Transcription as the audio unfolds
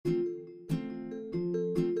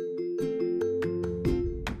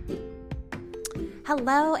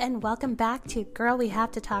Hello and welcome back to Girl We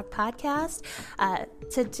Have to Talk podcast.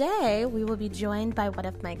 Today we will be joined by one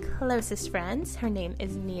of my closest friends. Her name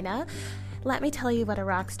is Nina. Let me tell you what a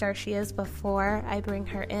rock star she is before I bring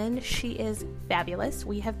her in. She is fabulous.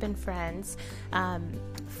 We have been friends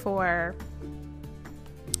for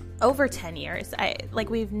over 10 years.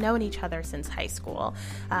 We've known each other since high school.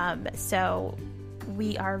 So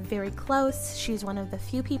we are very close. She's one of the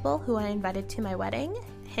few people who I invited to my wedding.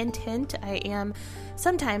 Hint, hint, I am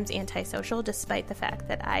sometimes antisocial, despite the fact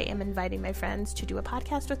that I am inviting my friends to do a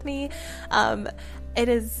podcast with me. It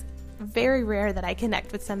is very rare that I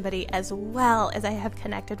connect with somebody as well as I have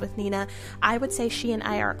connected with Nina. I would say she and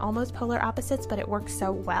I are almost polar opposites, but it works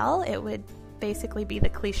so well. It would basically be the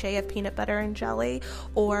cliche of peanut butter and jelly,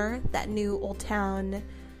 or that new Old Town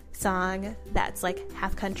song that's like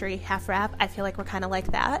half country, half rap. I feel like we're kind of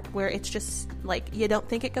like that, where it's just like you don't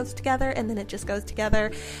think it goes together and then it just goes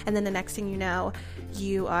together, and then the next thing you know,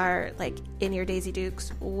 you are like in your Daisy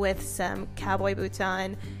Dukes with some cowboy boots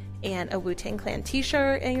on and a Wu-Tang Clan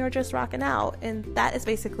t-shirt, and you're just rocking out. And that is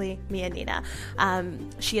basically me and Nina.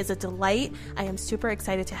 She is a delight. I am super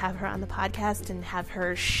excited to have her on the podcast and have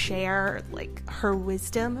her share like her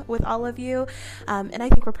wisdom with all of you. And I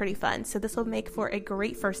think we're pretty fun. So this will make for a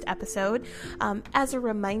great first episode. As a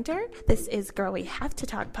reminder, this is Girl We Have to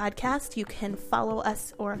Talk podcast. You can follow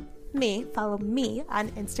us follow me on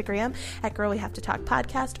Instagram at Girl We Have to Talk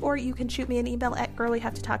podcast, or you can shoot me an email at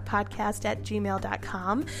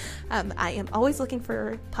girlwehavetotalkpodcast@gmail.com. I am always looking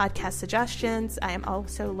for podcast suggestions. I am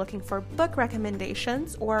also looking for book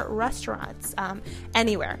recommendations or restaurants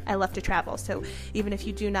anywhere. I love to travel, so even if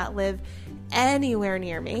you do not live anywhere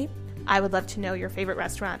near me, I would love to know your favorite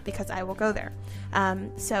restaurant because I will go there.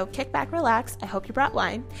 So kick back, relax. I hope you brought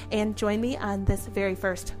wine, and join me on this very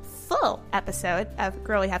first full episode of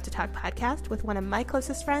Girl We Have to Talk podcast with one of my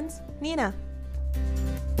closest friends, Nina.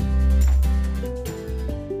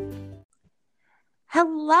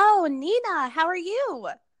 Hello, Nina. How are you?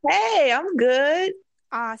 Hey, I'm good.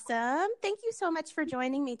 Awesome. Thank you so much for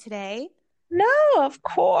joining me today. No, of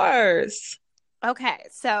course. Okay,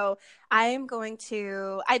 so I'm going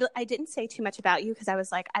to, I didn't say too much about you because I was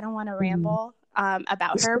like, I don't want to ramble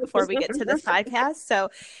about her before we get to this podcast. So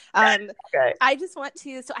Okay. I just want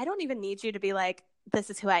to, so I don't even need you to be like, this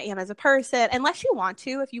is who I am as a person, unless you want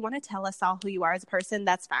to. If you want to tell us all who you are as a person,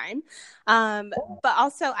 that's fine. But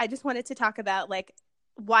also, I just wanted to talk about like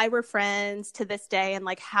why we're friends to this day and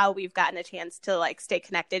like how we've gotten a chance to like stay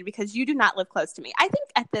connected, because you do not live close to me. I think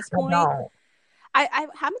at this point, I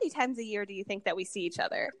how many times a year do you think that we see each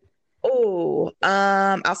other? Oh,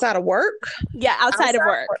 outside of work? Yeah, outside of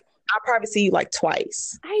work. I'll probably see you like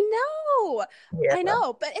twice. I know. Yeah. I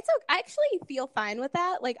know, but it's okay. I actually feel fine with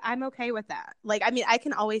that. Like, I'm okay with that. Like, I mean, I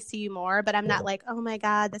can always see you more, but I'm not like, oh my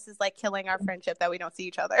God, this is like killing our friendship that we don't see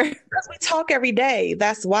each other. Because we talk every day.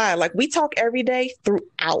 That's why. Like, we talk every day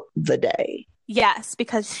throughout the day. Yes,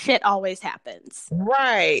 because shit always happens.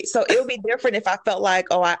 Right. So it would be different if I felt like,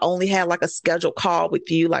 oh, I only had like a scheduled call with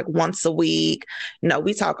you like once a week. No,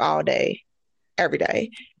 we talk all day, every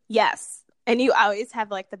day. Yes. And you always have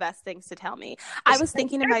like the best things to tell me. I was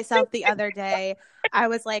thinking to myself the other day, I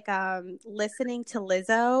was like listening to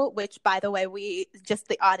Lizzo, which by the way, just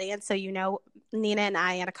the audience, so you know, Nina and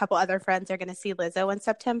I and a couple other friends are going to see Lizzo in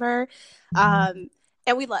September. And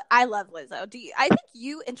I love Lizzo. I think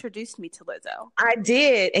you introduced me to Lizzo. I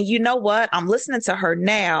did. And you know what? I'm listening to her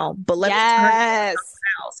now, but let me turn it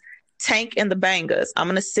else. Tank and the Bangers. I'm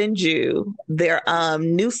going to send you their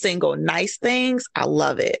new single, Nice Things. I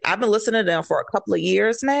love it. I've been listening to them for a couple of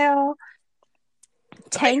years now.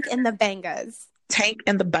 Tank and the Bangers. Tank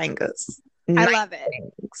and the Bangers. I love it.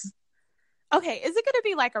 Things. Okay, is it going to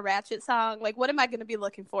be like a ratchet song? Like, what am I going to be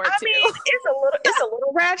looking forward to? I mean, it's a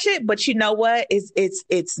little ratchet, but you know what?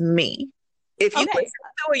 It's me. If you listen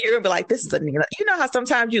to it, you're gonna be like, this is the Nina. You know how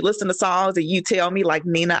sometimes you listen to songs and you tell me like,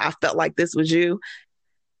 Nina, I felt like this was you.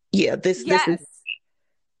 Yeah, this is.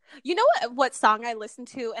 You know what song I listen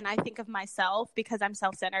to and I think of myself, because I'm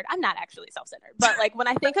self-centered. I'm not actually self-centered, but like when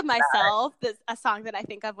I think of myself, there's a song that I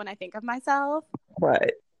think of when I think of myself.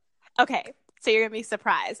 What? Okay, so you're gonna be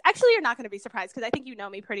surprised. Actually, you're not gonna be surprised because I think you know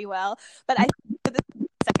me pretty well. But I think this is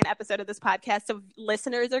the second episode of this podcast, so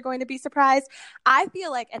listeners are going to be surprised. I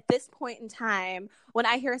feel like at this point in time, when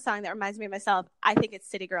I hear a song that reminds me of myself, I think it's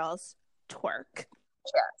City Girls' Twerk.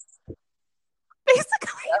 Yes.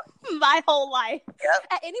 Basically, my whole life. Yep.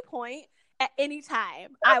 At any point, at any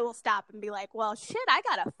time, I will stop and be like, well, shit, I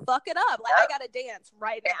gotta fuck it up. Like, I gotta dance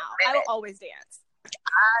right now. I will always dance.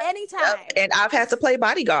 Anytime. And I've had to play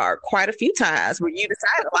bodyguard quite a few times where you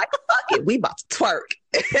decided, like, fuck it, we about to twerk.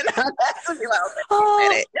 And I had to be like, wait a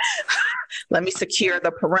minute. Let me secure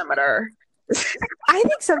the perimeter. I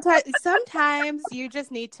think sometimes you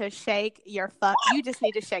just need to shake you just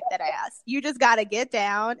need to shake that ass. You just got to get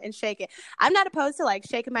down and shake it. I'm not opposed to like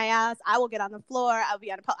shaking my ass. I will get on the floor. I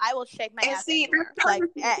will shake my ass like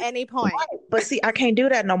at any point. But see, I can't do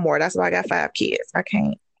that no more. That's why I got 5 kids. I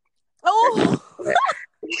can't. Oh,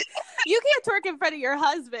 you can't twerk in front of your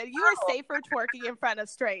husband. You are safer twerking in front of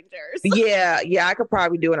strangers. Yeah, I could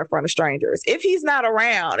probably do it in front of strangers. If he's not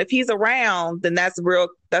around, if he's around, then that's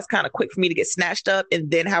kind of quick for me to get snatched up and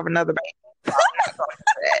then have another baby.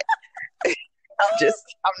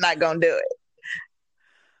 I'm not going to do it.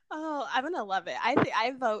 Oh, I'm going to love it.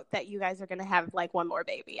 I vote that you guys are going to have like one more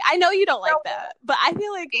baby. I know you don't like that, but I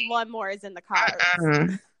feel like one more is in the cards.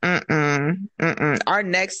 Our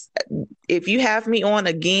next, if you have me on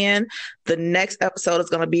again, the next episode is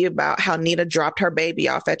going to be about how Nina dropped her baby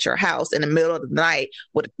off at your house in the middle of the night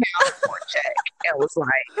with a child support check and was like,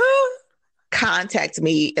 contact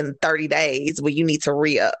me in 30 days when you need to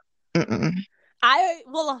re-up. I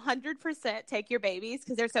will 100% take your babies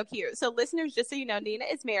because they're so cute. So listeners, just so you know, Nina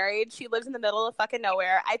is married. She lives in the middle of fucking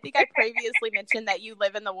nowhere. I think I previously mentioned that you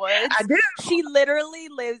live in the woods. I do. She literally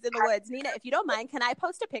lives in the woods. Nina, if you don't mind, can I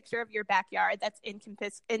post a picture of your backyard that's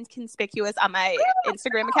inconspicuous on my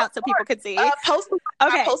Instagram account so people could see?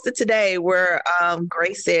 I posted today where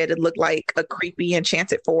Grace said it looked like a creepy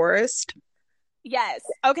enchanted forest. Yes.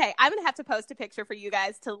 Okay. I'm going to have to post a picture for you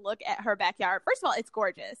guys to look at her backyard. First of all, it's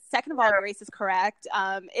gorgeous. Second of all, Grace is correct.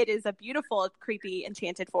 It is a beautiful, creepy,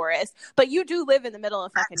 enchanted forest. But you do live in the middle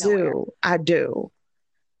of fucking nowhere. I do.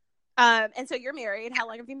 And so you're married. How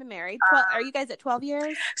long have you been married? Are you guys at 12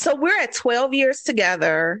 years? So we're at 12 years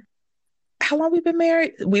together. How long we been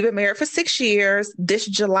married? We've been married for 6 years. This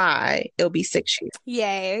July, it'll be 6 years.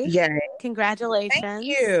 Yay. Congratulations. Thank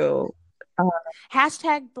you.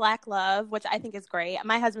 Hashtag Black Love, which I think is great.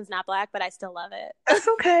 My husband's not Black, but I still love it. That's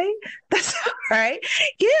okay. That's all right.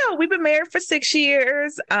 Yeah, we've been married for 6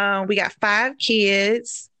 years. We got 5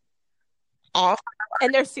 kids.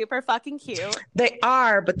 And they're super fucking cute. They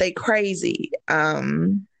are, but they crazy.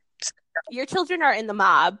 Your children are in the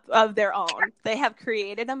mob of their own. They have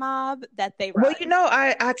created a mob that they run. Well,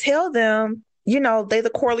 I tell them, they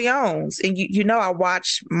the Corleones, and I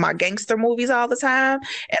watch my gangster movies all the time,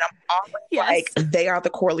 and I'm always like, they are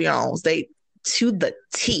the Corleones. They to the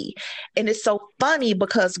T. And it's so funny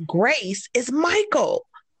because Grace is Michael.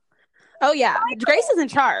 Oh yeah, Grace is in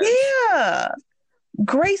charge. Yeah,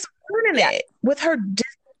 Grace running it with her Disney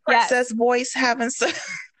princess voice, having some.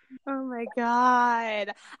 Oh my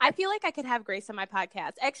God. I feel like I could have Grace on my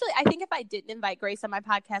podcast. Actually, I think if I didn't invite Grace on my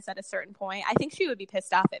podcast at a certain point, I think she would be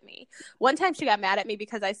pissed off at me. One time she got mad at me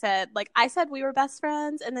because I said we were best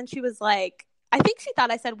friends. And then she was like, I think she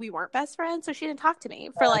thought I said we weren't best friends. So she didn't talk to me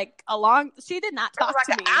for she did not talk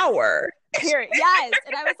to me. An hour. Period. Yes.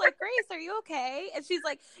 And I was like, Grace, are you okay? And she's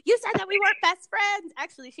like, you said that we weren't best friends.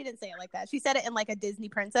 Actually, she didn't say it like that. She said it in like a Disney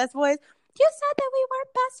princess voice. You said that we weren't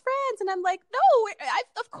best friends. And I'm like, no,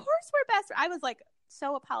 of course we're best friends. I was like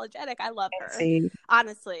so apologetic. I love her.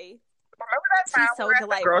 Honestly. Remember that time we were at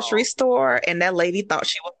the grocery store and that lady thought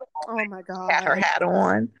she was the oh my God. Had her hat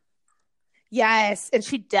on. Yes. And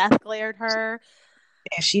she death glared her.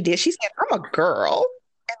 And she did. She said, I'm a girl.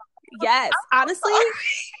 Yes. Honestly,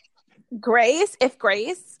 if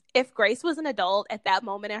Grace was an adult at that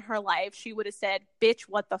moment in her life, she would have said, bitch,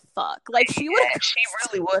 what the fuck? Like she would have. She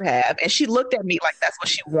really would have. And she looked at me like that's what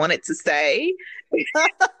she wanted to say.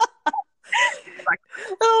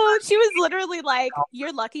 She was literally like,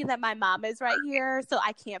 you're lucky that my mom is right here, so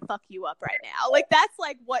I can't fuck you up right now. Like that's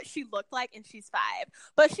like what she looked like, and she's 5.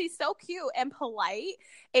 But she's so cute and polite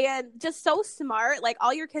and just so smart. Like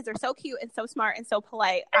all your kids are so cute and so smart and so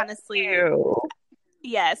polite. Honestly.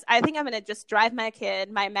 Yes, I think I'm going to just drive my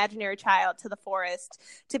imaginary child, to the forest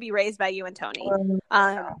to be raised by you and Tony.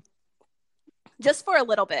 Just for a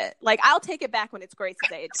little bit. Like, I'll take it back when it's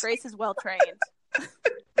Grace's age. Grace is well trained.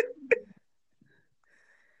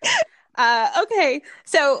 Okay,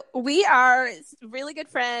 so we are really good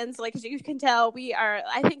friends. Like, as you can tell,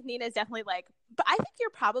 I think Nina is definitely but I think you're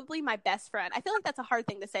probably my best friend. I feel like that's a hard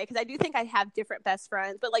thing to say because I do think I have different best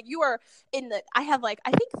friends, but like you are I have I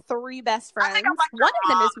think 3 best friends. One of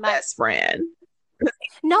them is my best friend.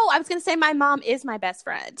 No, I was going to say my mom is my best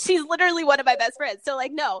friend. She's literally one of my best friends. So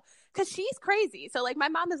no, because she's crazy. So like my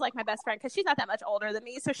mom is like my best friend because she's not that much older than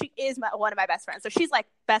me. So she is one of my best friends. So she's like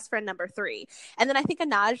best friend number 3. And then I think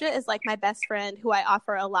Anaja is like my best friend who I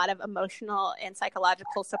offer a lot of emotional and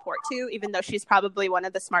psychological support to, even though she's probably one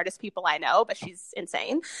of the smartest people I know, but she's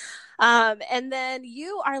insane. And then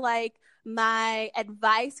you are like my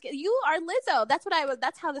advice. You are Lizzo. That's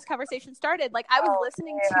how this conversation started. Like I was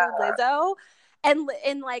listening to Lizzo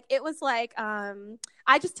and like it was like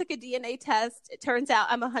I just took a DNA test. It turns out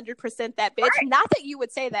I'm 100% that bitch. Right. Not that you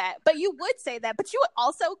would say that, but you would say that. But you would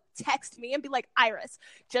also text me and be like, Iris,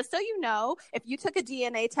 just so you know, if you took a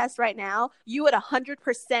DNA test right now, you would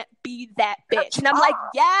 100% be that bitch. And I'm like,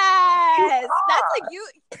 yes. That's like you.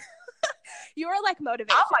 You are like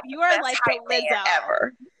motivation. Like you are like the Lizzo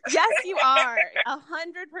ever. Yes, you are 100%.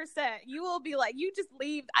 You will be like, you just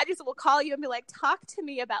leave. I just will call you and be like, talk to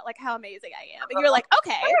me about like how amazing I am. And you're like,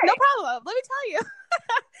 okay, no problem. Let me tell you.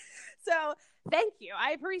 So thank you.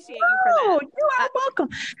 I appreciate you for that. You are welcome.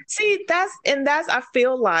 See, that's I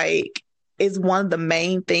feel like is one of the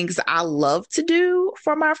main things I love to do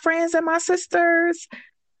for my friends and my sisters.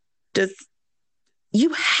 Just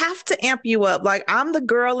you have to amp you up. Like I'm the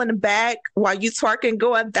girl in the back while you twerking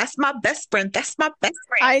going, that's my best friend. That's my best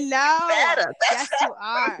friend. I know. Yes, you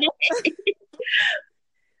are.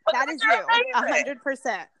 That is you.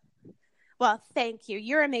 100%. Well, thank you.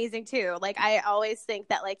 You're amazing too. Like I always think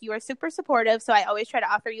that like you are super supportive. So I always try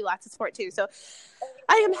to offer you lots of support too. So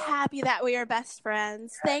I am happy that we are best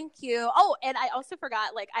friends. Thank you. Oh, and I also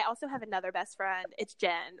forgot, like I also have another best friend. It's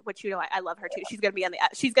Jen, which you know I love her too. She's gonna be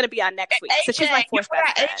on next week. AJ, so she's my 4th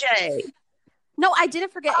best friend. AJ. No, I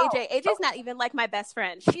didn't forget AJ. AJ's not even like my best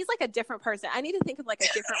friend. She's like a different person. I need to think of like a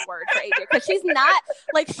different word for AJ because she's not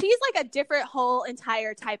like she's like a different whole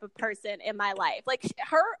entire type of person in my life. Like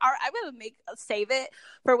I'm gonna save it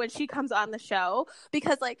for when she comes on the show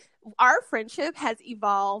because like our friendship has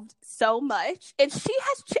evolved so much, and she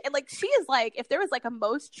has she is like if there was like a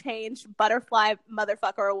most changed butterfly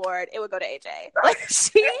motherfucker award, it would go to AJ. Like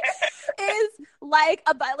she is like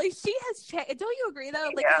she has changed. Don't you agree though?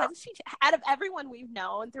 Like hasn't she out of everyone we've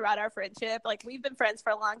known throughout our friendship, like we've been friends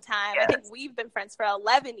for a long time. Yes. I think we've been friends for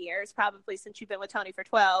 11 years, probably since you've been with Tony for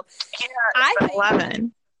 12. Yeah, I think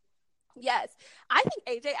 11. Yes. I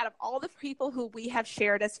think AJ, out of all the people who we have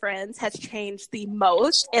shared as friends, has changed the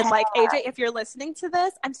most. And like, AJ, if you're listening to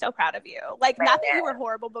this, I'm so proud of you. Like, not that you were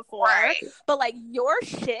horrible before, but like your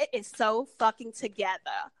shit is so fucking together.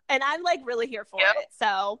 And I'm like really here for it.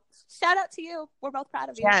 So shout out to you. We're both proud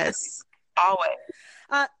of you. Yes. Always.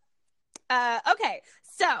 Okay.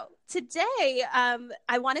 So today,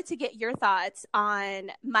 I wanted to get your thoughts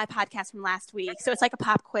on my podcast from last week. So it's like a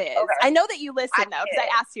pop quiz. Okay. I know that you listened though, because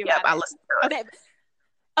I asked you about it. I listened to it.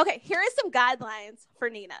 Okay, here are some guidelines for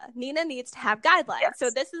Nina. Nina needs to have guidelines. Yes. So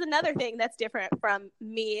this is another thing that's different from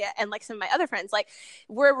me and like some of my other friends. Like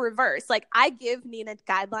we're reversed. Like I give Nina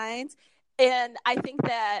guidelines, and I think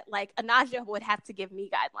that like Anaja would have to give me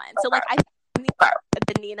guidelines. So like I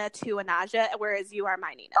the Nina to Anaja, whereas you are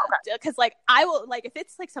my Nina. Because like I will like if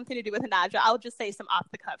it's like something to do with Anaja, I'll just say some off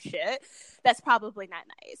the cuff shit. That's probably not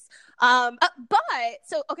nice. But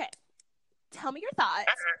so okay. Tell me your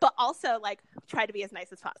thoughts, but also like try to be as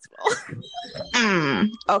nice as possible.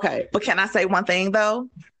 Okay. But can I say one thing though?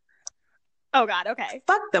 Oh God. Okay.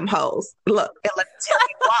 Fuck them hoes. Look, and let me tell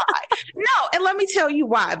you why. No, and let me tell you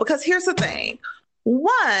why. Because here's the thing.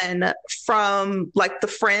 One, from like the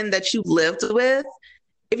friend that you lived with,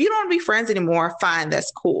 if you don't want to be friends anymore, fine,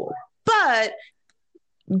 that's cool. But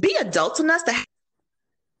be adult enough to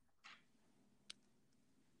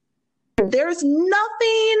there's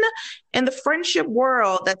nothing in the friendship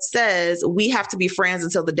world that says we have to be friends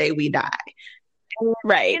until the day we die.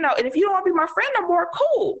 Right. You know, and if you don't want to be my friend no more,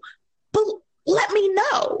 cool. But let me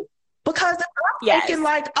know. Because if I'm thinking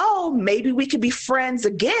like, oh, maybe we could be friends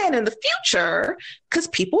again in the future because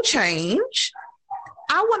people change.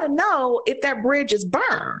 I want to know if that bridge is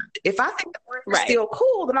burned. If I think the bridge is still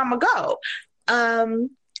cool, then I'm going to go. And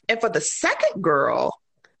for the second girl,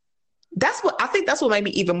 that's what made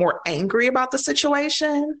me even more angry about the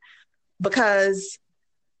situation, because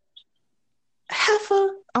heifer,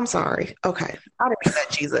 I'm sorry. Okay. I didn't mean that,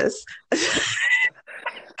 Jesus.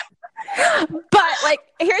 But like,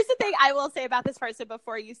 here's the thing I will say about this person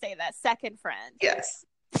before you say that second friend. Yes.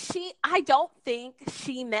 I don't think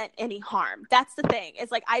she meant any harm. That's the thing.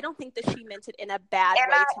 It's like, I don't think that she meant it in a bad way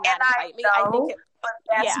to not invite me. I think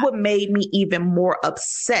that's what made me even more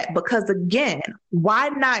upset, because again, why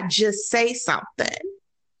not just say something?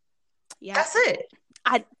 Yeah. That's it.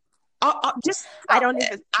 I'd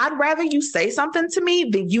rather you say something to me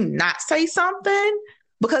than you not say something,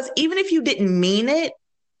 because even if you didn't mean it,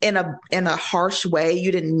 in a harsh way.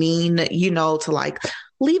 You didn't mean, to like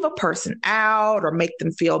leave a person out or make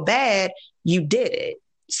them feel bad. You did it.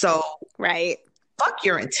 So right. Fuck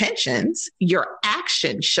your intentions. Your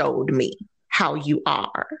action showed me how you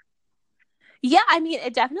are. Yeah, I mean,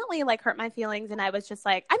 it definitely like hurt my feelings, and I was just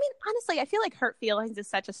like, I mean, honestly, I feel like hurt feelings is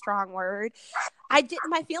such a strong word.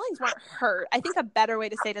 My feelings weren't hurt. I think a better way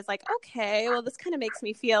to say it is like, okay, well, this kind of makes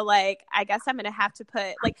me feel like I guess I'm going to have to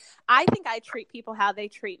put, like, I think I treat people how they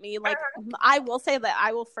treat me. Like, I will say that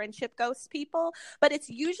I will friendship ghost people, but it's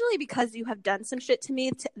usually because you have done some shit to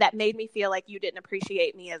me that made me feel like you didn't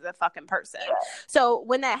appreciate me as a fucking person. So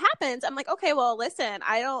when that happens, I'm like, okay, well, listen,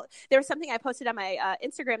 there was something I posted on my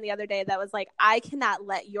Instagram the other day that was like, I cannot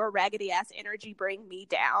let your raggedy ass energy bring me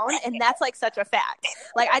down. And that's like such a fact.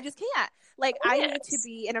 Like, I just can't. Like, I need to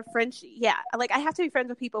be in a friendship. Yeah. Like, I have to be friends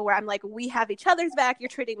with people where I'm like, we have each other's back. You're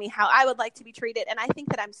treating me how I would like to be treated. And I think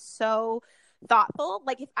that I'm so thoughtful.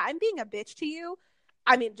 Like, if I'm being a bitch to you,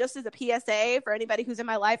 I mean, just as a PSA for anybody who's in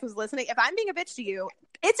my life who's listening, if I'm being a bitch to you,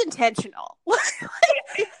 it's intentional.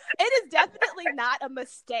 It is definitely not a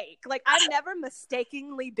mistake. Like, I'm never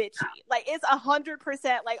mistakenly bitchy. Like, it's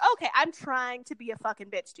 100% like, okay, I'm trying to be a fucking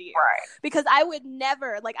bitch to you. Right. Because I would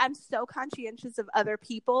never, like, I'm so conscientious of other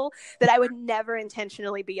people that I would never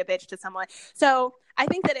intentionally be a bitch to someone. So I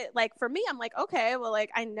think that it, like, for me, I'm like, okay, well,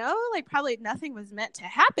 like, I know, like, probably nothing was meant to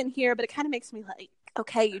happen here, but it kind of makes me like,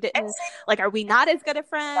 okay, you didn't, like, are we not as good of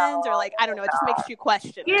friends? Or like, I don't know, it just makes you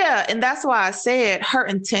question. Yeah, and that's why I said her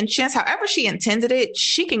intentions, however she intended it,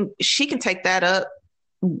 she can take that up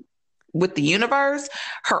with the universe.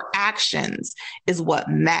 Her actions is what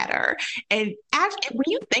matter. And actually, when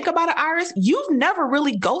you think about it, Iris, you've never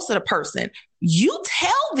really ghosted a person. You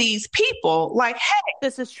tell these people, like, hey,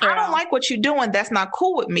 this is true. I don't like what you're doing. That's not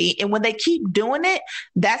cool with me. And when they keep doing it,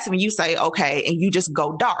 that's when you say, okay, and you just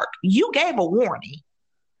go dark. You gave a warning.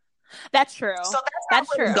 That's true. So that's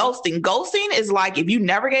true. Ghosting. Ghosting is like if you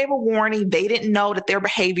never gave a warning, they didn't know that their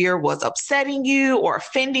behavior was upsetting you or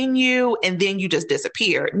offending you, and then you just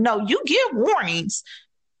disappeared. No, you give warnings,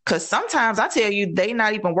 because sometimes I tell you they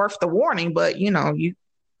not even worth the warning, but you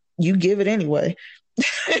give it anyway.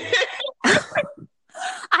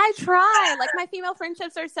 I try. Like, my female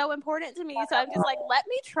friendships are so important to me. So I'm just like, let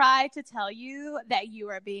me try to tell you that you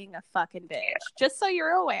are being a fucking bitch, just so you're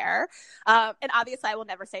aware. And obviously I will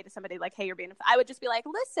never say to somebody like, hey, you're being I would just be like,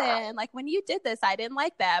 listen, like, when you did this, I didn't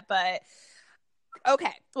like that, but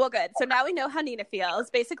okay, well, good. So now we know how Nina feels.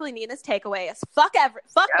 Basically, Nina's takeaway is fuck both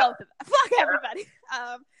of them. Fuck everybody.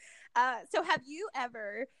 So have you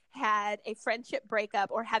ever had a friendship breakup,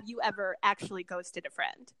 or have you ever actually ghosted a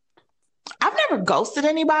friend? I've never ghosted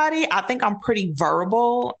anybody. I think I'm pretty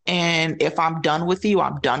verbal. And if I'm done with you,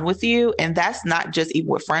 I'm done with you. And that's not just even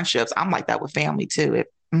with friendships. I'm like that with family too.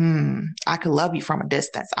 I can love you from a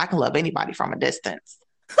distance. I can love anybody from a distance.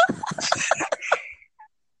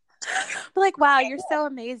 Like, wow, you're so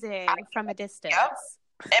amazing from a distance. Yep.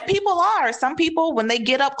 And people are. Some people, when they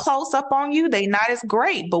get up close up on you, they not as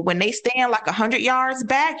great. But when they stand like 100 yards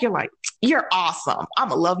back, you're like, you're awesome. I'm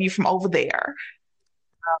going to love you from over there.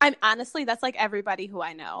 I'm honestly, that's like everybody who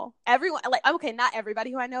I know. Everyone, like, okay, not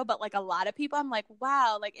everybody who I know, but like a lot of people, I'm like,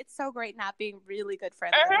 wow, like, it's so great not being really good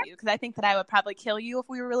friends with you, because I think that I would probably kill you if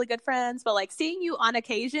we were really good friends. But like, seeing you on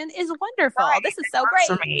occasion is wonderful. Right. This is so great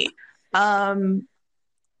for me.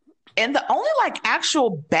 And the only like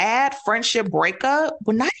actual bad friendship breakup,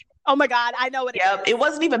 well, not. Oh my God, I know what it is. It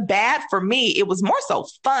wasn't even bad for me. It was more so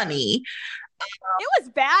funny. It was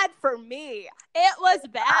bad for me. It was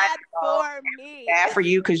bad for me. Bad for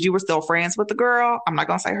you because you were still friends with the girl. I'm not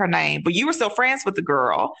going to say her name, but you were still friends with the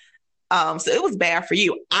girl. So it was bad for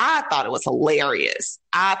you. I thought it was hilarious.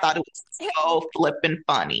 I thought it was so flippin'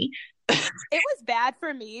 funny. It was bad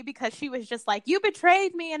for me because she was just like, you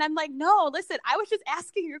betrayed me. And I'm like, no, listen, I was just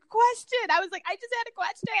asking you a question. I was like, I just had a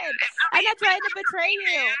question. I'm not trying to betray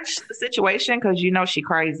you. The situation, because she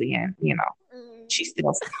crazy and, she's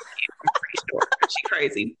still she's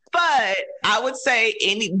crazy. But I would say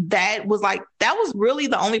that was really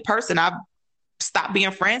the only person I've stopped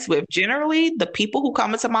being friends with. Generally, the people who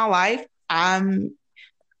come into my life, I'm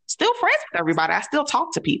still friends with everybody. I still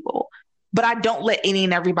talk to people. But I don't let any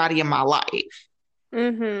and everybody in my life.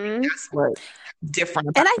 Mm-hmm. That's what different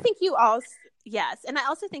about. And I think you also, yes. And I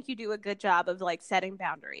also think you do a good job of like setting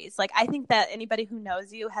boundaries. Like, I think that anybody who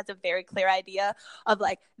knows you has a very clear idea of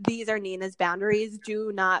like, these are Nina's boundaries.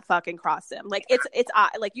 Do not fucking cross them. Like, it's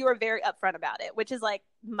like, you are very upfront about it, which is like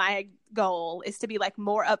my goal is to be like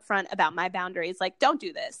more upfront about my boundaries. Like, don't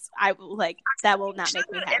do this. I like, that will not make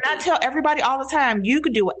me happy. And I tell everybody all the time, you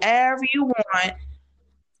can do whatever you want.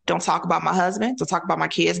 Don't talk about my husband. Don't talk about my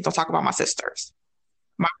kids. Don't talk about my sisters.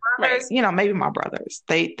 My brothers, maybe my brothers,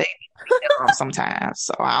 they sometimes,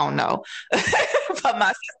 so I don't know. But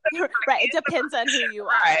my sister, right, it depends on who you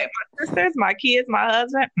are. Right, my sisters, my kids, my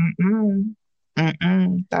husband,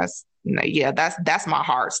 that's my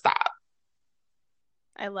hard stop.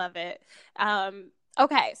 I love it.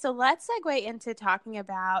 Okay, so let's segue into talking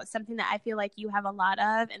about something that I feel like you have a lot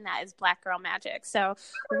of, and that is Black girl magic. So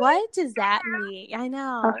what does that mean? I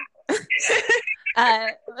know.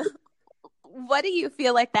 What do you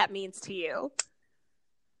feel like that means to you?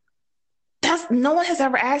 No one has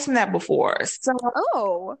ever asked me that before.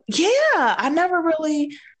 So, yeah, I never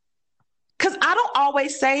really, because I don't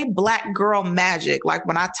always say Black girl magic. Like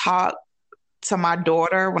when I talk to my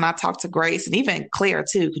daughter, when I talk to Grace, and even Claire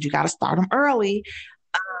too, because you got to start them early.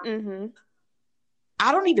 I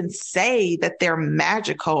don't even say that they're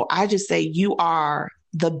magical. I just say you are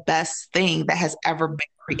the best thing that has ever been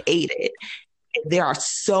created. There are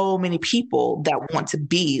so many people that want to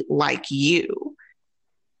be like you.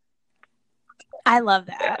 I love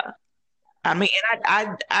that. Yeah. I mean,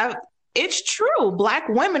 and I it's true. Black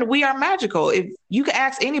women, we are magical. If you can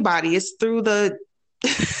ask anybody, it's through the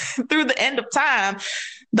through the end of time,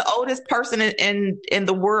 the oldest person in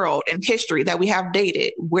the world, in history, that we have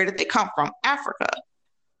dated, where did they come from? Africa.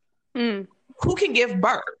 Who can give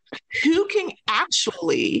birth? Who can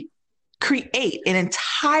actually create an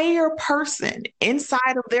entire person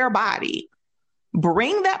inside of their body,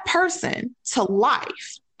 bring that person to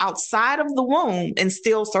life outside of the womb, and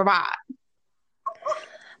still survive?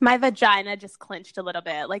 My vagina just clenched a little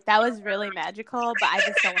bit. Like, that was really magical, but I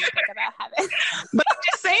just don't want to think about having. But I'm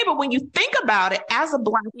just saying, but when you think about it, as a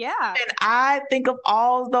Black woman, I think of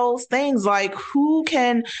all those things. Like, who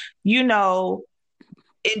can,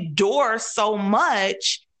 endure so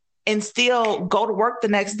much and still go to work the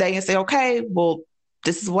next day and say, okay, well,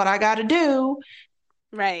 this is what I got to do.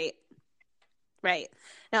 Right.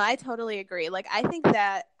 No, I totally agree. Like, I think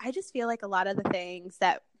that I just feel like a lot of the things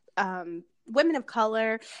that women of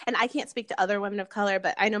color, and I can't speak to other women of color,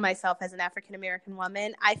 but I know myself as an African American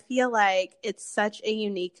woman, I feel like it's such a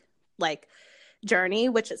unique, like, journey,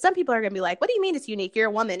 which some people are going to be like, what do you mean it's unique? You're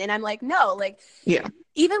a woman. And I'm like, no, like, yeah.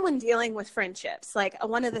 Even when dealing with friendships, like,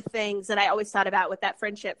 one of the things that I always thought about with that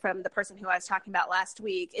friendship from the person who I was talking about last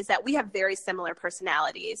week is that we have very similar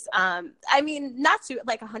personalities. I mean, not to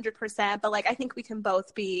like 100%, but like, I think we can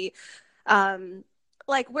both be,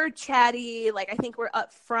 like, we're chatty, like, I think we're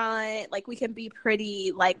upfront, like, we can be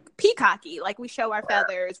pretty, like, peacocky, like, we show our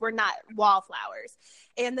feathers, we're not wallflowers.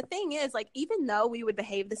 And the thing is, like, even though we would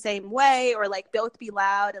behave the same way, or like both be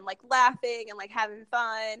loud and like laughing and like having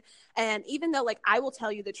fun, and even though, like, I will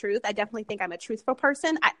tell you the truth, I definitely think I'm a truthful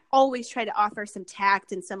person, I always try to offer some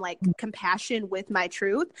tact and some like compassion with my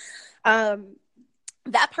truth.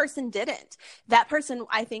 That person didn't. That person,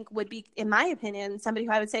 I think, would be, in my opinion, somebody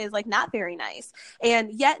who I would say is like not very nice.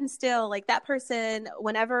 And yet and still, like, that person,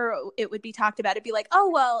 whenever it would be talked about, it'd be like, oh,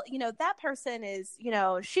 well, that person is,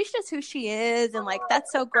 she's just who she is. And like,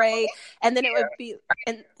 that's so great. And then it would be,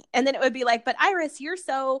 and then it would be like, but Iris, you're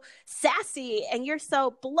so sassy and you're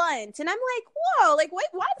so blunt. And I'm like, whoa, like, wait,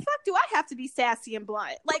 why the fuck do I have to be sassy and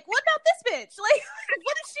blunt? Like, what about this bitch? Like,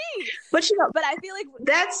 what is she? But I feel like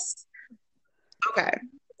that's, okay,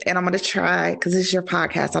 and I'm going to try, because this is your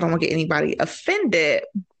podcast, I don't want to get anybody offended,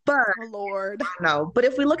 but oh, Lord. No, but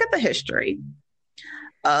if we look at the history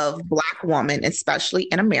of Black women, especially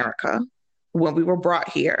in America, when we were brought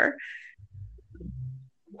here,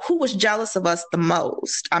 who was jealous of us the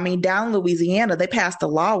most? I mean, down in Louisiana, they passed a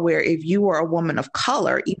law where if you were a woman of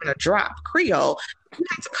color, even a drop Creole, you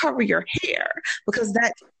had to cover your hair because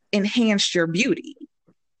that enhanced your beauty.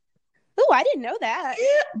 Oh, I didn't know that.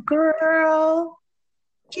 Yeah, girl.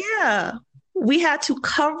 Yeah. We had to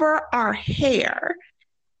cover our hair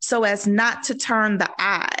so as not to turn the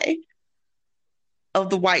eye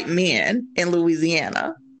of the white men in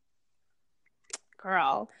Louisiana.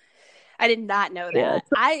 Girl, I did not know that. Yeah.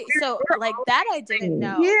 I didn't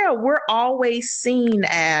know. Yeah, we're always seen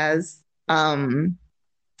as a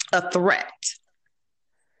threat.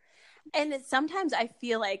 And sometimes I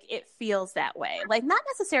feel like it feels that way. Like, not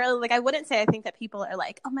necessarily, like, I wouldn't say I think that people are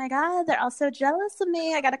like, oh my God, they're all so jealous of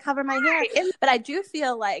me, I got to cover my hair. But I do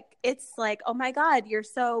feel like it's like, oh my God, you're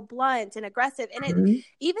so blunt and aggressive. And it,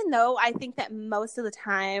 even though I think that most of the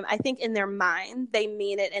time, I think in their mind, they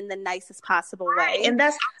mean it in the nicest possible way. And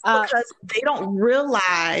that's because they don't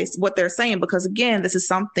realize what they're saying. Because again, this is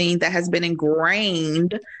something that has been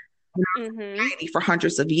ingrained for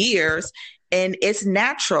hundreds of years. And it's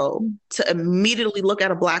natural to immediately look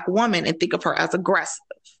at a Black woman and think of her as aggressive,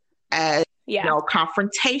 as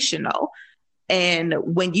confrontational. And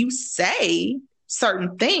when you say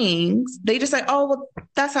certain things, they just say, oh, well,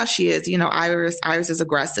 that's how she is. Iris is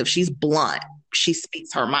aggressive. She's blunt. She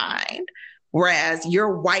speaks her mind. Whereas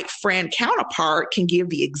your white friend counterpart can give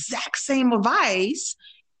the exact same advice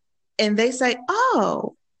and they say,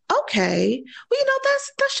 oh, okay. Well,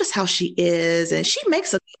 that's just how she is. And she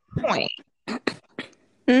makes a good point.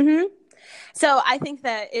 Mm-hmm. So I think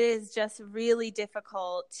that it is just really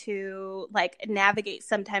difficult to navigate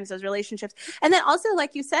sometimes those relationships. And then also,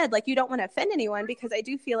 like you said, you don't want to offend anyone, because I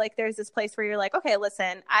do feel like there's this place where you're like, okay,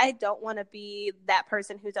 listen, I don't want to be that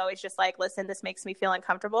person who's always just like, listen, this makes me feel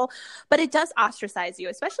uncomfortable. But it does ostracize you,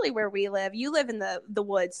 especially where we live. You live in the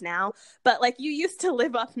woods now, but you used to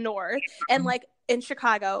live up north, and in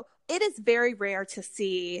Chicago, it is very rare to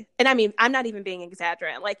see, and I mean, I'm not even being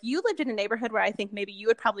exaggerant. You lived in a neighborhood where I think maybe you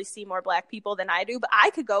would probably see more Black people than I do, but I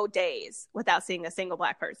could go days without seeing a single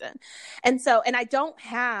Black person. And I don't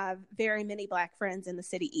have very many Black friends in the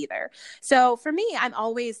city either. So for me, I'm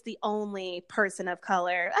always the only person of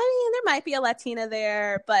color. I mean, there might be a Latina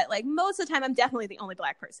there, but most of the time, I'm definitely the only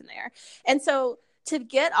Black person there. And so to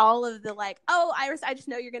get all of the oh, Iris, I just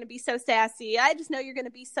know you're going to be so sassy. I just know you're going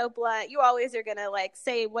to be so blunt. You always are going to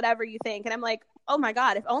say whatever you think. And I'm like, oh my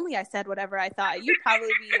God, if only I said whatever I thought, you'd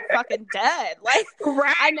probably be fucking dead. Right.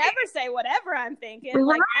 I never say whatever I'm thinking.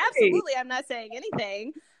 Right. Absolutely, I'm not saying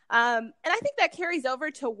anything. And I think that carries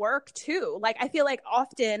over to work too. I feel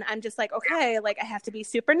often I'm just okay, I have to be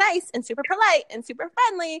super nice and super polite and super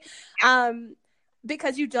friendly.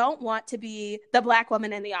 Because you don't want to be the Black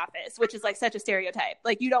woman in the office, which is such a stereotype.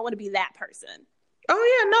 You don't want to be that person.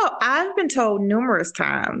 Oh yeah, no, I've been told numerous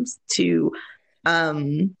times to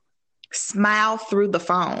smile through the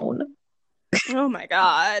phone. Oh my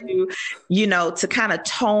God. to kind of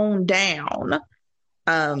tone down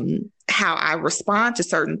how I respond to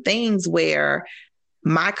certain things, where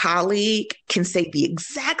my colleague can say the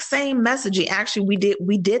exact same messaging. Actually,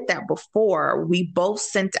 we did that before. We both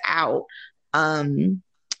sent out and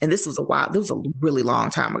this was a really long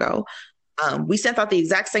time ago. We sent out the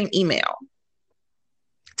exact same email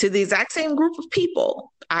to the exact same group of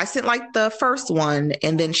people. I sent the first one,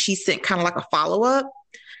 and then she sent kind of a follow-up.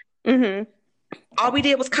 Mm-hmm. All we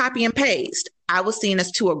did was copy and paste. I was seen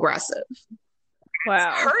as too aggressive.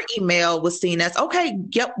 Wow. Her email was seen as, okay,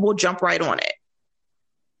 yep, we'll jump right on it.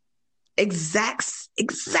 Exact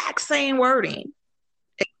same wording.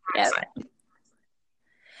 Yep.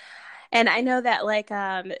 And I know that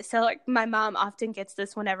my mom often gets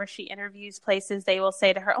this whenever she interviews places. They will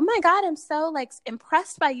say to her, oh my God, I'm so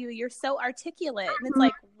impressed by you. You're so articulate. And it's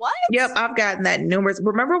what? Yep. I've gotten that numerous.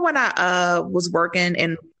 Remember when I was working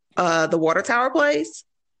in the water tower place?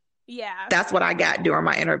 Yeah. That's what I got during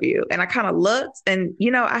my interview. And I kind of looked and,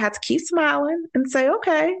 I had to keep smiling and say,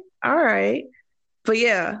 okay, all right. But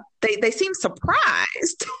yeah, they seem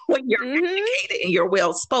surprised when you're educated and you're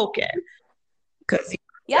well-spoken. Because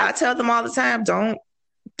I tell them all the time, don't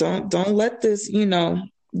let this,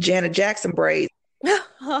 Janet Jackson braid.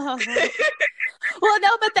 Well, no,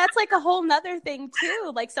 but that's a whole nother thing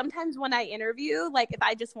too. Sometimes when I interview, if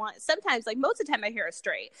I just want, sometimes most of the time my hair is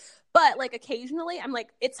straight, but occasionally I'm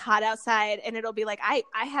it's hot outside and it'll be I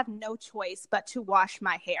have no choice but to wash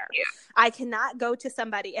my hair. Yeah. I cannot go to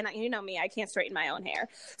somebody, and you know me, I can't straighten my own hair.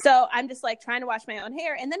 So I'm just trying to wash my own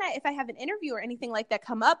hair. And then if I have an interview or anything like that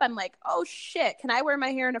come up, I'm oh shit, can I wear my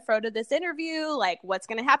hair in a fro to this interview? What's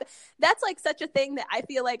going to happen? That's such a thing that I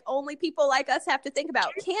feel only people like us have to think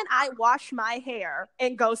about. Can I wash my hair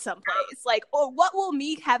and go someplace? Or what will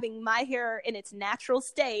me having my hair in its natural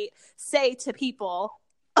state say to people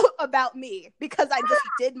about me, because I just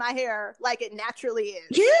did my hair like it naturally is?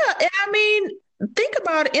 Yeah. And I mean, think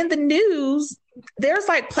about it. In the news, there's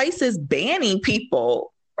places banning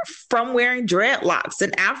people from wearing dreadlocks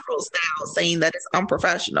and afro styles, saying that it's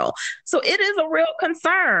unprofessional. So it is a real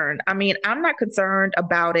concern. I mean, I'm not concerned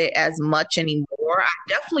about it as much anymore.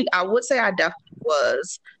 I would say I definitely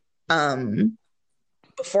was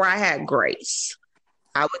before I had Grace.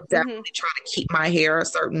 I would definitely try to keep my hair a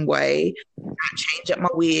certain way, not change up my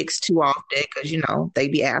wigs too often, because they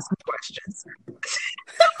be asking questions.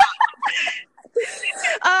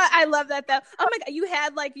 I love that though. Oh my God, you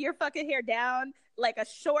had your fucking hair down a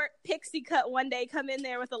short pixie cut one day, come in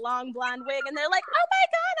there with a long blonde wig, and they're like, oh my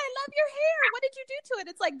God, I love your hair. What did you do to it?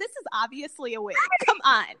 It's this is obviously a wig. Come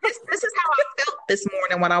on. This is how I felt this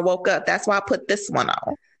morning when I woke up. That's why I put this one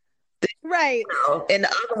on. Right. And the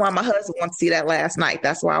other one, my husband wanted to see that last night.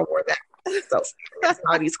 That's why I wore that. So that's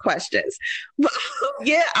all these questions. But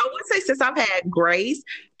yeah, I would say since I've had Grace,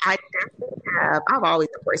 I've always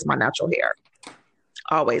embraced my natural hair.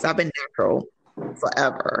 Always. I've been natural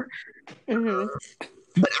forever. Mm-hmm.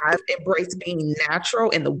 But I've embraced being natural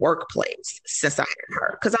in the workplace since I had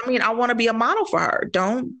her. Because I mean, I want to be a model for her.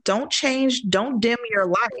 Don't change, don't dim your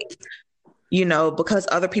light, because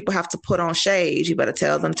other people have to put on shades. You better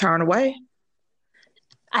tell them to turn away.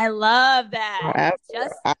 I love that.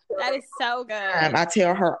 That is so good. I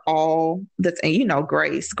tell her all that, and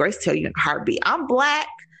Grace tell you in a heartbeat, I'm Black,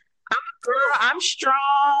 I'm a girl, I'm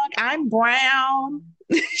strong, I'm brown.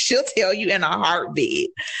 She'll tell you in a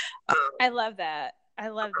heartbeat. I love that.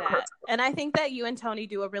 And I think that you and Tony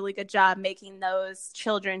do a really good job making those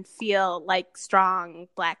children feel like strong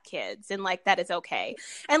Black kids and like that is okay.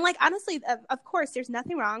 And like, honestly, of course, there's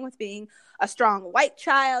nothing wrong with being a strong white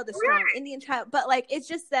child, a strong Indian child, but like, it's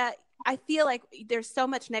just that I feel like there's so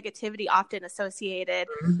much negativity often associated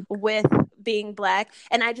with being Black.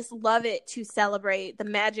 And I just love it to celebrate the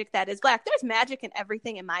magic that is Black. There's magic in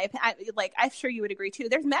everything, in my opinion. I'm sure you would agree too.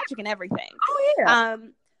 There's magic in everything. Oh, yeah.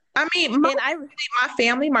 I mean, my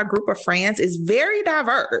family, my group of friends is very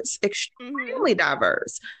diverse, extremely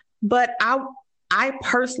diverse. But I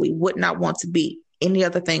personally would not want to be any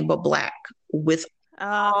other thing but Black with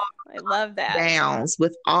I love that. Downs,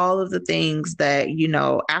 with all of the things that,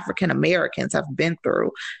 African Americans have been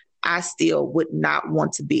through. I still would not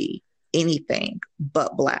want to be anything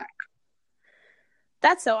but Black.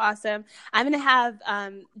 That's so awesome. I'm going to have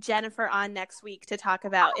Jennifer on next week to talk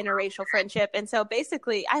about interracial friendship. And so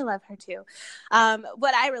basically, I love her too.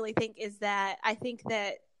 What I really think is that I think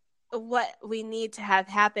that what we need to have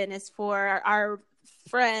happen is for our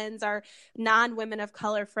friends, our non-women of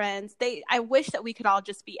color friends, I wish that we could all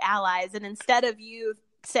just be allies. And instead of you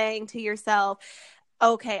saying to yourself,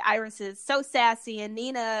 okay, Iris is so sassy and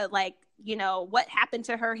Nina, like, what happened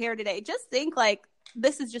to her hair today? Just think like,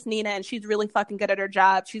 this is just Nina and she's really fucking good at her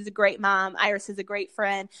job. She's a great mom. Iris is a great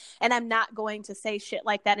friend. And I'm not going to say shit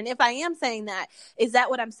like that. And if I am saying that, is that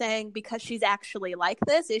what I'm saying because she's actually like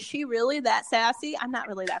this? Is she really that sassy? I'm not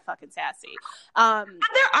really that fucking sassy.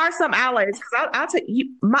 There are some allies. I'll tell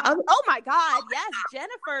you, oh my God. Yes.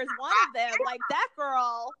 Jennifer is one of them. Like that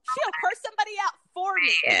girl, she'll curse somebody out for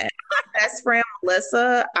me. Yeah. My best friend,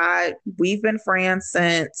 Melissa, we've been friends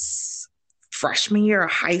since freshman year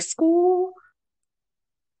of high school.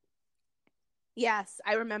 Yes,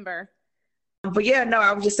 I remember. But yeah, no,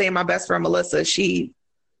 I was just saying my best friend Melissa, she's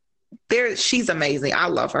amazing. I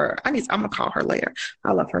love her. I'm gonna call her later.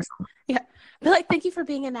 I love her so much. Yeah. But like, thank you for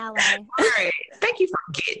being an ally. Right. Thank you for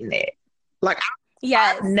getting it. Like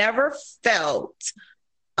I've never felt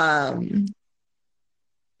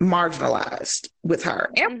marginalized with her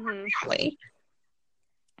and family.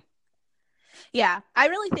 Yeah, I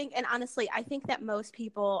really think, and honestly, I think that most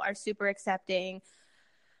people are super accepting.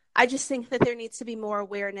 I just think that there needs to be more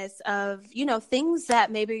awareness of, things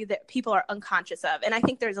that maybe that people are unconscious of. And I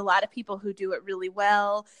think there's a lot of people who do it really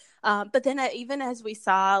well. But then even as we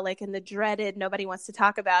saw, like in the dreaded, nobody wants to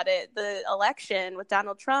talk about it, the election with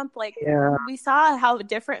Donald Trump, we saw how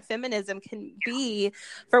different feminism can be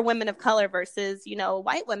for women of color versus,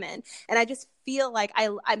 white women. And I just feel like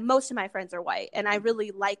I most of my friends are white and I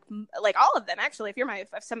really like all of them. Actually, if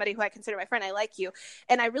somebody who I consider my friend, I like you.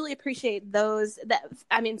 And I really appreciate those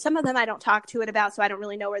some of them I don't talk to it about, so I don't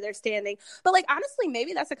really know where they're standing. But like, honestly,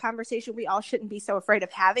 maybe that's a conversation we all shouldn't be so afraid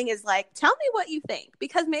of having is like, tell me what you think,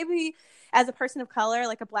 because maybe as a person of color,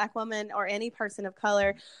 like a Black woman or any person of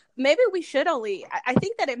color, maybe we should I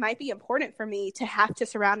think that it might be important for me to have to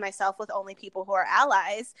surround myself with only people who are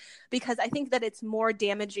allies, because I think that it's more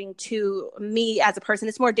damaging to me as a person.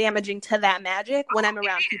 It's more damaging to that magic when I'm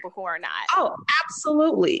around people who are not. Oh,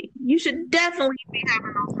 absolutely. You should definitely be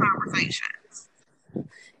having those conversations.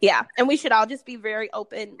 Yeah, and we should all just be very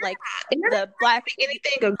open, like the Black...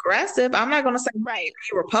 Anything aggressive, I'm not going to say right.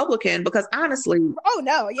 You're Republican, because honestly... Oh,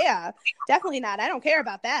 no, yeah, definitely not. I don't care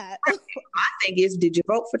about that. My thing is, did you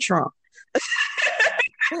vote for Trump?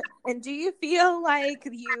 And do you feel like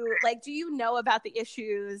do you know about the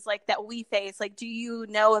issues like that we face? Like, do you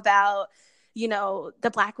know about,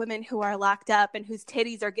 the Black women who are locked up and whose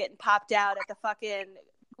titties are getting popped out at the fucking...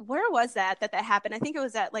 Where was that happened? I think it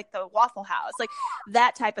was at like the Waffle House, like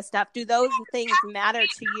that type of stuff. Do those things matter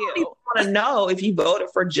to you? I want to know if you voted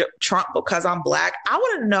for Trump because I'm Black. I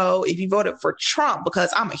want to know if you voted for Trump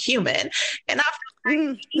because I'm a human. And I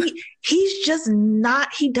feel like he's just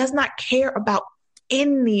not, he does not care about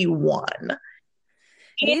anyone.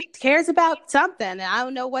 He cares about something, and I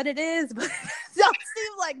don't know what it is, but it don't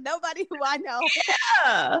seem like nobody who I know.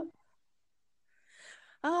 Yeah.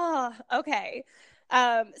 Oh, okay.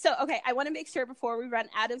 I want to make sure before we run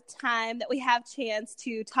out of time that we have chance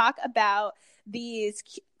to talk about these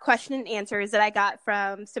question and answers that I got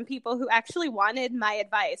from some people who actually wanted my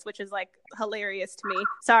advice, which is like hilarious to me.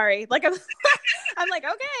 Sorry. Like I'm I'm like,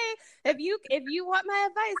 okay, if you want my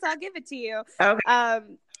advice, I'll give it to you. Okay.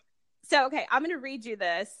 So, okay, I'm going to read you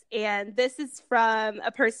this. And this is from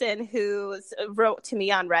a person who wrote to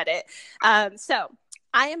me on Reddit. So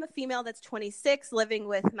I am a female that's 26, living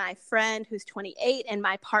with my friend who's 28 and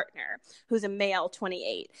my partner who's a male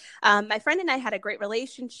 28. My friend and I had a great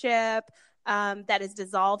relationship that has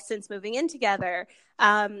dissolved since moving in together.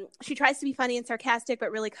 She tries to be funny and sarcastic, but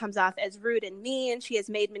really comes off as rude and mean. She has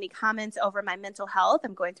made many comments over my mental health.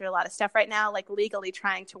 I'm going through a lot of stuff right now, like legally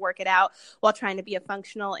trying to work it out while trying to be a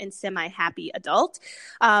functional and semi-happy adult,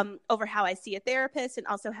 over how I see a therapist and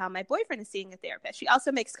also how my boyfriend is seeing a therapist. She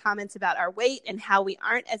also makes comments about our weight and how we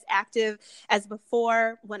aren't as active as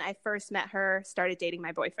before when I first met her, started dating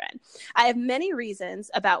my boyfriend. I have many reasons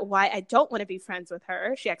about why I don't want to be friends with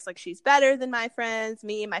her. She acts like she's better than my friends,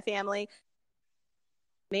 me, and my family.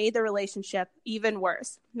 Made the relationship even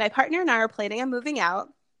worse. My partner and I are planning on moving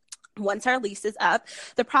out once our lease is up.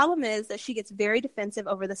 The problem is that she gets very defensive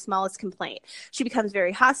over the smallest complaint. She becomes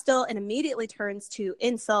very hostile and immediately turns to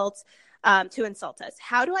insult us.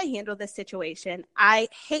 How do I handle this situation? I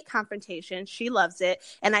hate confrontation. She loves it,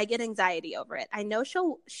 and I get anxiety over it. I know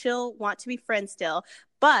she'll want to be friends still,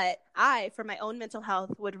 but I, for my own mental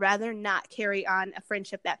health, would rather not carry on a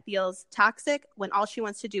friendship that feels toxic when all she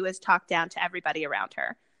wants to do is talk down to everybody around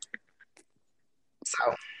her.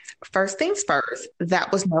 So, first things first,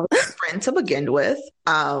 that was never a friend to begin with.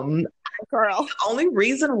 Girl. The only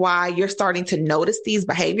reason why you're starting to notice these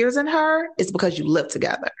behaviors in her is because you live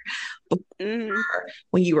together.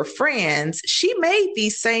 When you were friends, she made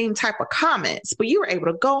these same type of comments, but you were able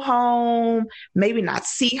to go home, maybe not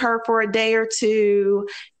see her for a day or two,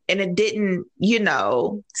 and it didn't,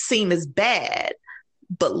 seem as bad.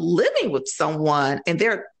 But living with someone and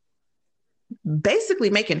they're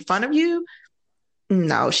basically making fun of you,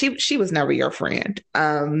 no, she was never your friend.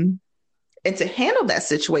 And to handle that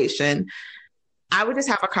situation, I would just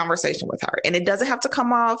have a conversation with her. And it doesn't have to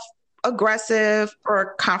come off aggressive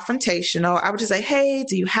or confrontational. I would just say, hey,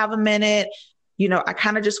 do you have a minute? I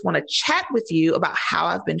kind of just want to chat with you about how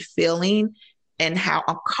I've been feeling and how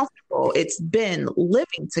uncomfortable it's been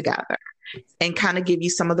living together, and kind of give you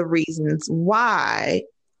some of the reasons why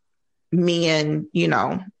me and,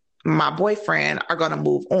 my boyfriend are going to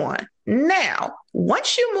move on. Now,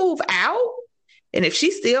 once you move out, and if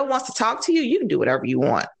she still wants to talk to you, you can do whatever you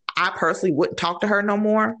want. I personally wouldn't talk to her no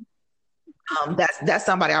more. That's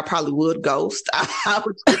somebody I probably would ghost. I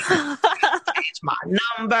would change my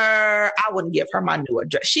number. I wouldn't give her my new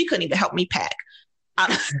address. She couldn't even help me pack.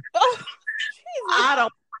 I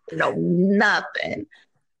don't know nothing.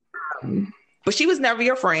 But she was never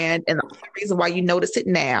your friend. And the only reason why you notice it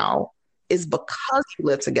now is because you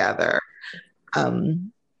live together.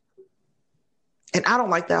 And I don't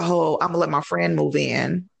like that whole, I'm going to let my friend move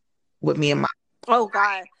in with me and my... Oh,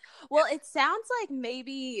 God. Well, it sounds like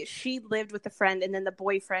maybe she lived with a friend and then the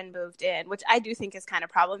boyfriend moved in, which I do think is kind of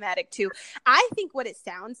problematic too. I think what it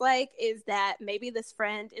sounds like is that maybe this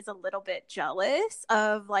friend is a little bit jealous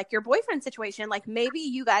of like your boyfriend situation. Like maybe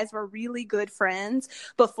you guys were really good friends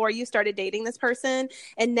before you started dating this person.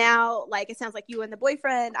 And now like it sounds like you and the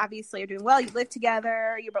boyfriend obviously are doing well. You live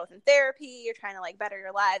together. You're both in therapy. You're trying to like better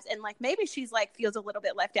your lives. And like maybe she's like feels a little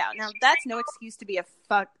bit left out. Now that's no excuse to be a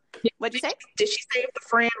fuck. What'd you say? Did she say if the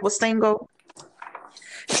friend was single?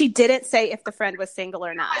 She didn't say if the friend was single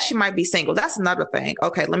or not. She might be single. That's another thing.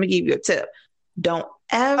 Okay, let me give you a tip. Don't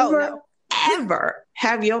ever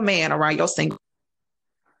have your man around your single.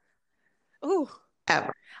 Ooh.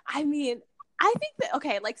 Ever. I mean, I think that,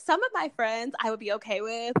 okay, like some of my friends I would be okay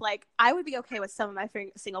with. Like I would be okay with some of my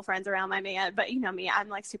single friends around my man, but you know me, I'm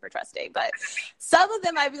like super trusting. But some of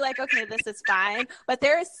them I'd be like, okay, this is fine. But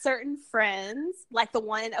there are certain friends, like the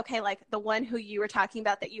one who you were talking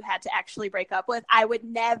about that you had to actually break up with. I would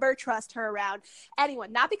never trust her around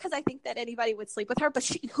anyone. Not because I think that anybody would sleep with her, but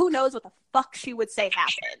who knows what the fuck she would say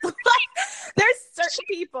happened. There's certain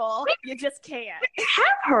people you just can't have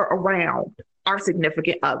her around our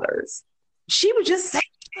significant others. She would just be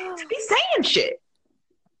saying shit.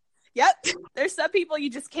 Yep. There's some people you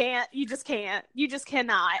just cannot. You cannot.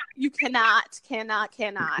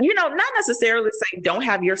 Not necessarily say don't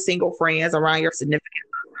have your single friends around your significant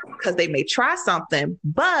other because they may try something,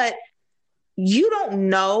 but you don't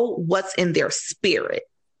know what's in their spirit.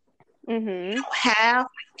 Mm-hmm. You don't have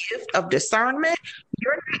the gift of discernment.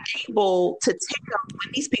 You're not able to tell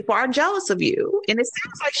when these people are jealous of you. And it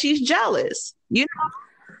sounds like she's jealous,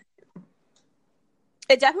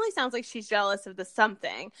 It definitely sounds like she's jealous of the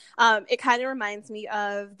something. It kind of reminds me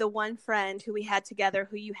of the one friend who we had together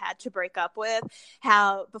who you had to break up with.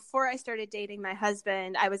 How before I started dating my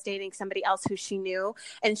husband, I was dating somebody else who she knew.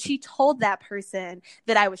 And she told that person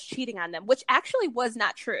that I was cheating on them, which actually was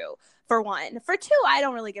not true. For one. For two, I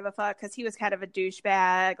don't really give a fuck because he was kind of a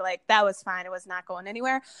douchebag. Like, that was fine. It was not going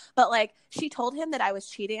anywhere. But, like, she told him that I was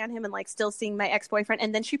cheating on him and, like, still seeing my ex-boyfriend.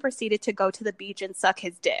 And then she proceeded to go to the beach and suck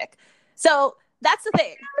his dick. So that's the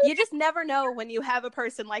thing. You just never know when you have a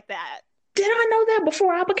person like that. Did I know that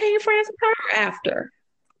before I became friends with her or after?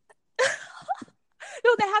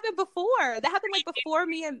 No, that happened before. That happened like before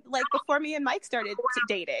me and Mike started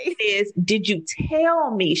dating. Did you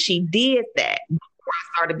tell me she did that before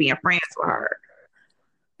I started being friends with her?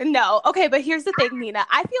 No. Okay, but here's the thing, Nina.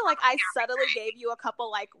 I feel like I subtly gave you a couple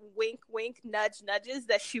like wink, wink, nudge, nudges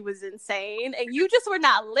that she was insane, and you just were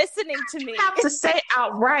not listening to me. You have to say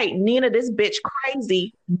outright, Nina, this bitch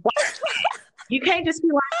crazy. You can't just be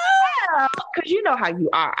like, well, because you know how you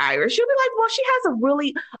are, Irish. You'll be like, well, she has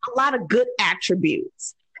a lot of good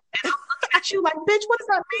attributes. And I'm looking at you like, bitch, what does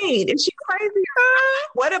that mean? Is she crazy?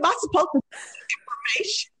 What am I supposed to do with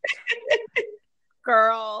information?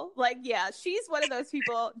 Girl, like, yeah, she's one of those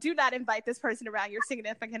people. Do not invite this person around your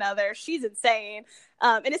significant other. She's insane.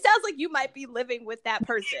 And it sounds like you might be living with that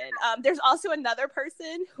person. There's also another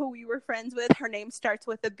person who we were friends with. Her name starts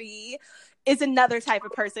with a B. Is another type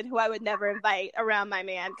of person who I would never invite around my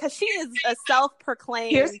man because she is a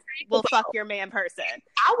self-proclaimed will fuck your man person.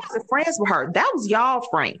 I wasn't friends with her. That was y'all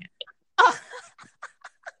friend.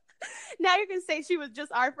 Now you're gonna say she was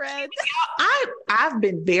just our friend. I've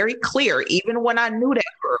been very clear, even when I knew that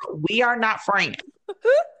girl. We are not friends.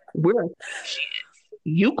 We're shit.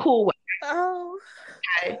 You cool with her. Oh.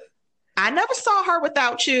 Okay. I never saw her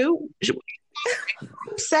without you.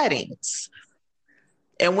 Settings.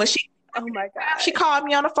 And when oh my God, she called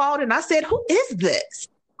me on the phone and I said, "Who is this?"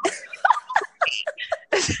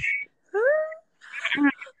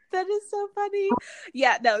 That is so funny.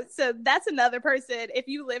 Yeah, no, so that's another person. If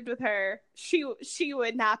you lived with her, she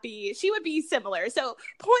would not be, she would be similar. So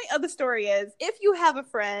point of the story is, if you have a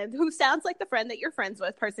friend who sounds like the friend that you're friends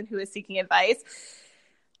with, person who is seeking advice,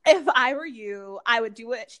 if I were you, I would do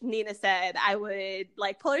what Nina said. I would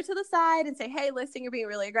like pull her to the side and say, hey, listen, you're being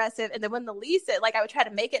really aggressive. And then when the lease it, like I would try to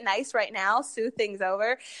make it nice right now, soothe things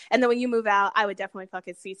over. And then when you move out, I would definitely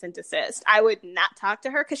fucking cease and desist. I would not talk to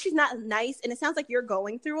her because she's not nice. And it sounds like you're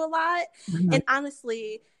going through a lot. Mm-hmm. And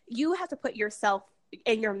honestly, you have to put yourself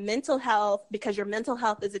and your mental health, because your mental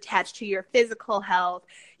health is attached to your physical health.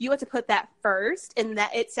 You have to put that first. And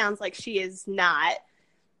that it sounds like she is not.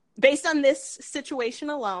 Based on this situation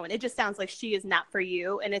alone, it just sounds like she is not for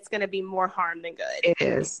you, and it's going to be more harm than good. It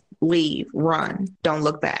is. Leave, run, don't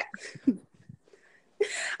look back.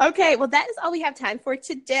 Okay, well, that is all we have time for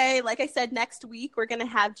today. Like I said, next week, we're going to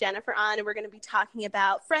have Jennifer on, and we're going to be talking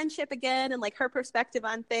about friendship again and like her perspective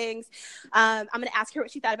on things. I'm going to ask her what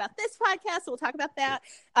she thought about this podcast, so we'll talk about that.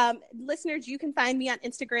 Listeners, you can find me on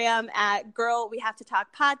Instagram at Girl We Have to Talk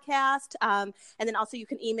Podcast. And then also you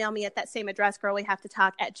can email me at that same address,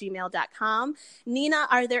 girlwehavetotalk@gmail.com. Nina,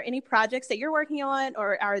 are there any projects that you're working on,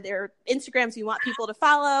 or are there Instagrams you want people to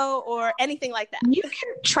follow, or anything like that? You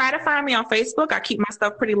can try to find me on Facebook. I keep my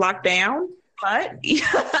stuff pretty locked down, but you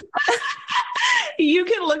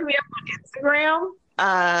can look me up on Instagram,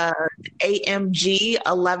 AMG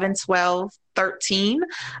 111213.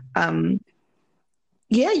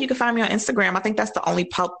 Yeah, you can find me on Instagram. I think that's the only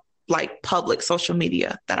public social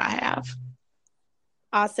media that I have.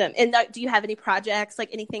 Awesome. And do you have any projects, like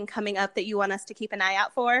anything coming up that you want us to keep an eye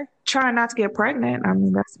out for? Trying not to get pregnant. I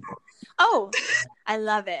mean, that's. Oh, I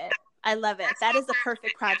love it. I love it. That is the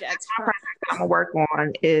perfect project. I'm going to work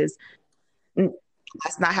on is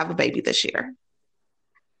let's not have a baby this year.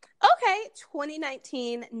 Okay,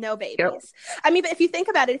 2019, no babies. Yep. I mean, but if you think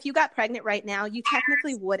about it, if you got pregnant right now, you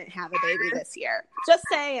technically wouldn't have a baby this year. Just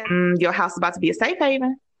saying. Your house is about to be a safe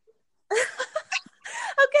haven.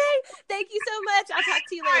 Okay, thank you so much. I'll talk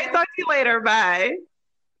to you later. Talk to you later. Bye.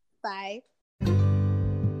 Bye.